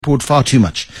Poured far too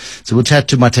much. So we'll chat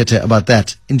to Matete about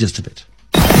that in just a bit.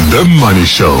 The Money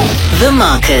Show. The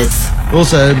Markets.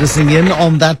 Also listening in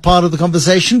on that part of the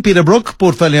conversation, Peter Brook,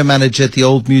 portfolio manager at the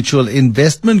Old Mutual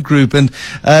Investment Group. And,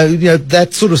 that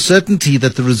sort of certainty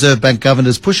that the Reserve Bank governor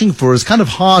is pushing for is kind of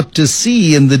hard to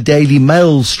see in the daily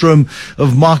maelstrom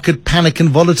of market panic and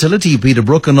volatility, Peter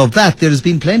Brook. And of that, there has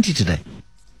been plenty today.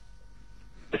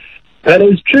 That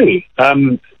is true.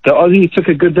 The Aussies took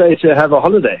a good day to have a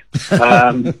holiday.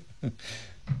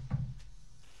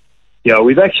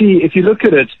 We've actually, if you look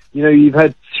at it, you've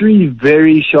had 3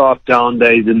 very sharp down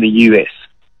days in the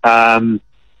US,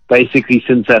 basically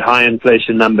since that high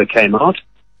inflation number came out.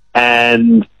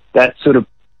 And that's sort of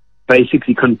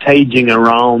basically contaging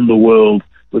around the world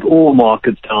with all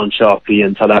markets down sharply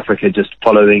and South Africa just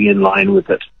following in line with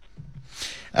it.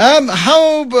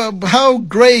 How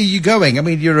grey are you going? I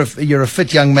mean, you're a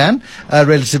fit young man,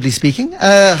 relatively speaking.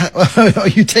 Are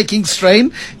you taking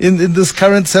strain in this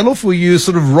current sell-off, or are you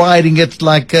sort of riding it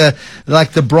like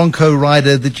the Bronco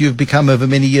rider that you've become over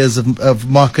many years of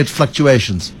market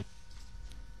fluctuations?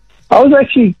 I was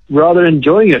actually rather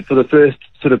enjoying it for the first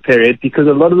sort of period, because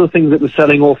a lot of the things that were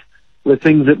selling off were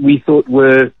things that we thought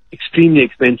were extremely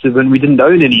expensive and we didn't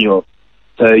own any of.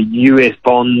 So US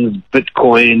bonds,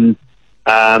 Bitcoin,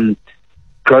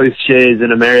 growth shares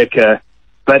in America.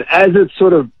 But as it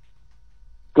sort of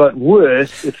got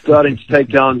worse, it's starting to take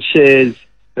down shares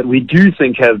that we do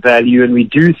think have value and we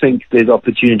do think there's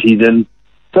opportunities in.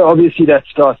 So obviously that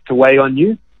starts to weigh on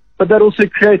you, but that also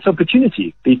creates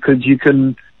opportunity, because you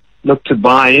can look to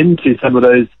buy into some of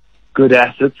those good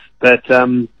assets that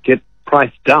get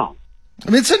priced down. I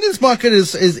mean, certainly this market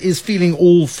is feeling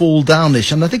all fall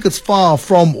downish, and I think it's far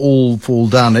from all fall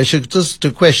downish. It's just a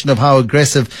question of how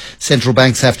aggressive central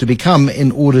banks have to become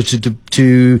in order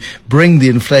to bring the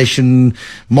inflation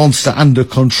monster under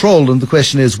control. And the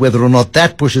question is whether or not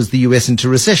that pushes the US into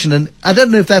recession. And I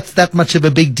don't know if that's that much of a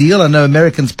big deal. I know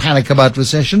Americans panic about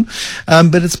recession,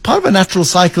 but it's part of a natural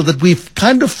cycle that we've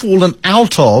kind of fallen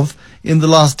out of in the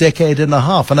last decade and a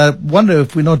half. And I wonder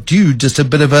if we're not due just a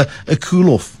bit of a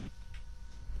cool off.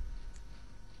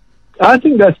 I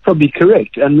think that's probably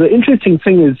correct. And the interesting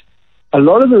thing is, a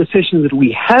lot of the recessions that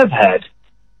we have had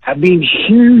have been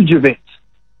huge events.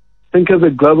 Think of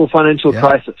the global financial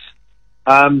crisis.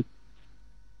 In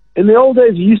the old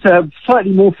days, we used to have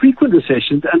slightly more frequent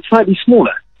recessions and slightly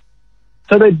smaller.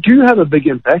 So they do have a big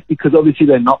impact, because obviously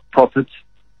they're not profits.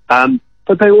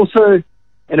 But they also,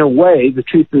 in a way, the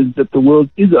truth is that the world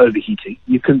is overheating.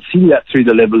 You can see that through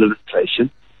the level of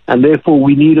inflation. And therefore,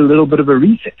 we need a little bit of a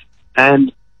reset.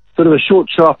 And sort of a short,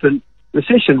 sharpened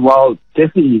recession, while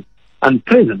definitely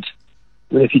unpleasant,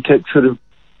 if you take sort of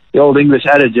the old English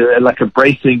adage, like a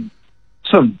bracing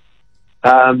swim,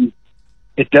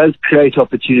 it does create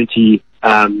opportunity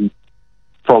from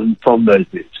those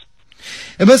moves.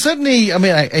 It most certainly,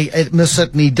 it most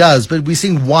certainly does, but we're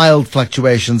seeing wild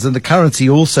fluctuations, and the currency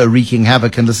also wreaking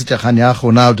havoc. And Lesita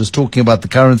Kganyago now just talking about the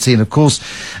currency, and of course,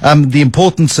 the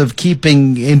importance of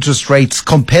keeping interest rates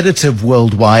competitive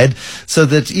worldwide, so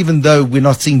that even though we're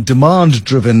not seeing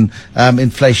demand-driven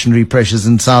inflationary pressures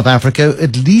in South Africa,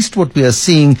 at least what we are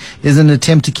seeing is an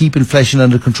attempt to keep inflation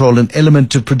under control, an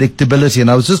element of predictability.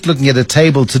 And I was just looking at a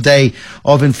table today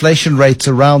of inflation rates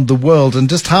around the world, and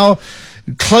just how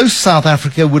close South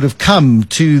Africa would have come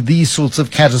to these sorts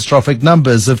of catastrophic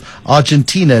numbers of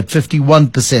Argentina at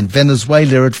 51%,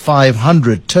 Venezuela at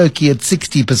 500%, Turkey at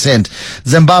 60%,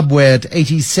 Zimbabwe at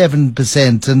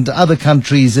 87%, and other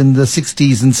countries in the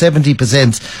 60s and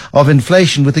 70% of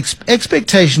inflation, with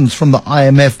expectations from the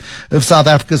IMF of South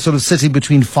Africa sort of sitting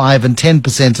between 5 and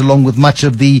 10%, along with much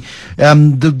of the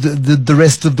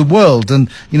rest of the world,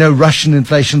 and Russian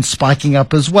inflation spiking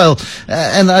up as well.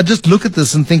 And I just look at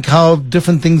this and think how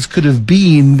different things could have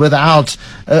been without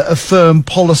a firm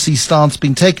policy stance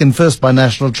being taken, first by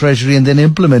National Treasury and then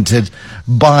implemented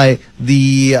by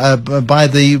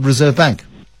the Reserve Bank.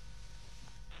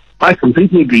 I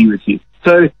completely agree with you.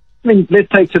 So, let's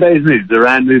take today's move. The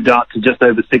rand moved out to just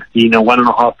over 16, or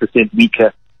 1.5%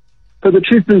 weaker. But the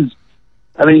truth is,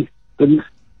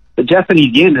 the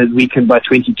Japanese yen has weakened by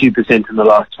 22% in the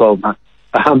last 12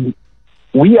 months.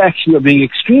 We actually are being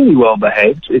extremely well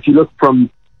behaved. If you look from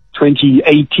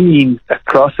 2018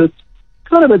 across, it's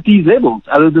kind of at these levels,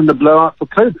 other than the blowout for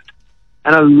COVID.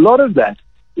 And a lot of that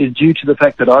is due to the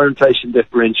fact that our inflation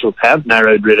differentials have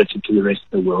narrowed relative to the rest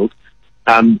of the world.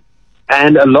 And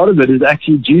a lot of it is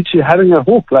actually due to having a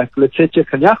hawk like Lesita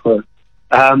Kganyago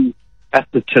at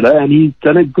the tiller, and he's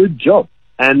done a good job.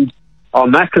 And our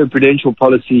macro-prudential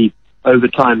policy over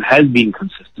time has been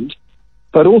consistent.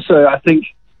 But also, I think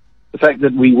the fact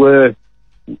that we were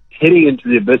heading into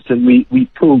the abyss and we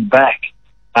pulled back,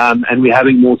 and we're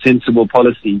having more sensible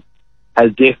policy,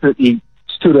 has definitely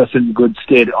stood us in good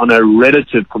stead on a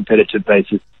relative competitive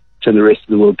basis to the rest of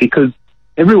the world, because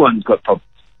everyone's got problems.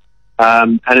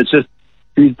 And it's just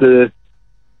who's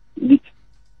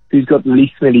got the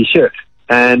least smelly shirt.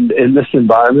 And in this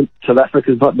environment, South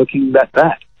Africa's not looking that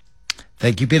bad.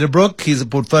 Thank you, Peter Brook. He's a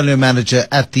portfolio manager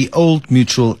at the Old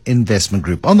Mutual Investment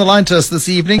Group. On the line to us this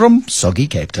evening from soggy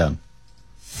Cape Town.